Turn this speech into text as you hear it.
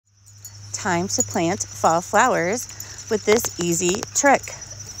time to plant fall flowers with this easy trick.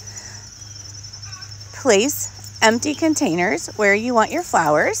 Place empty containers where you want your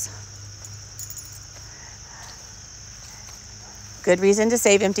flowers. Good reason to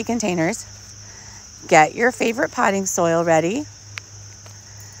save empty containers. Get your favorite potting soil ready.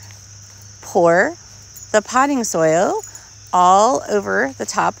 Pour the potting soil all over the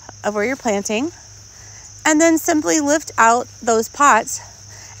top of where you're planting, and then simply lift out those pots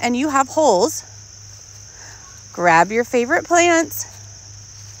and you have holes. Grab your favorite plants,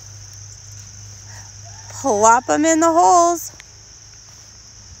 plop them in the holes.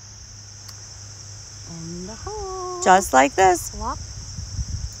 In the hole. Just like this. Plop.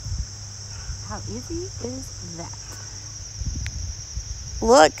 How easy is that?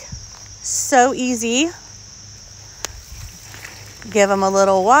 Look, so easy. Give them a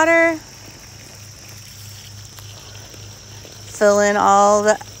little water. Fill in all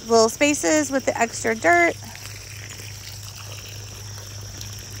the little spaces with the extra dirt.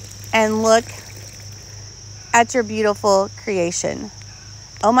 And look at your beautiful creation.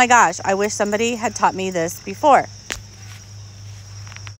 Oh my gosh, I wish somebody had taught me this before.